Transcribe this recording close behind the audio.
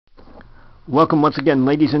Welcome once again,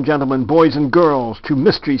 ladies and gentlemen, boys and girls, to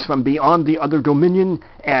Mysteries from Beyond the Other Dominion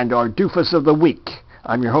and our Doofus of the Week.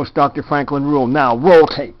 I'm your host, Dr.fRanklin Ruehl. Now, roll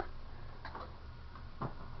tape.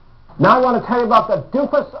 Now I want to tell you about the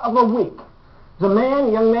Doofus of the Week. There's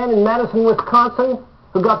a young man in Madison, Wisconsin,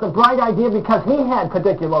 who got the bright idea because he had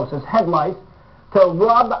pediculosis, head lice, to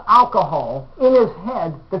rub alcohol in his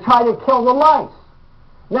head to try to kill the lice.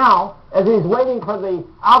 Now, as he's waiting for the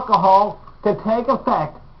alcohol to take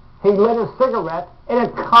effect, he lit a cigarette and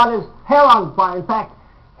it caught his hair on fire. In fact,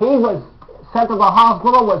 he was sent to the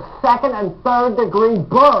hospital with second and third degree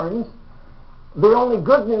burns. The only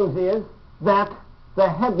good news is that the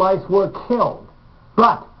head lice were killed.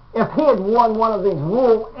 But if he had worn one of these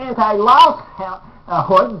wool anti-louse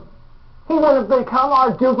hoods, he would have become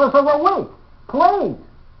our Doofus of the Week. Please,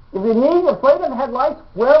 if you need afraid of head lice,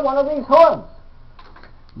 wear one of these hoods.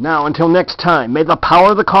 Now, until next time, may the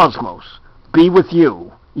power of the cosmos be with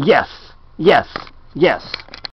you. Yes, yes, yes.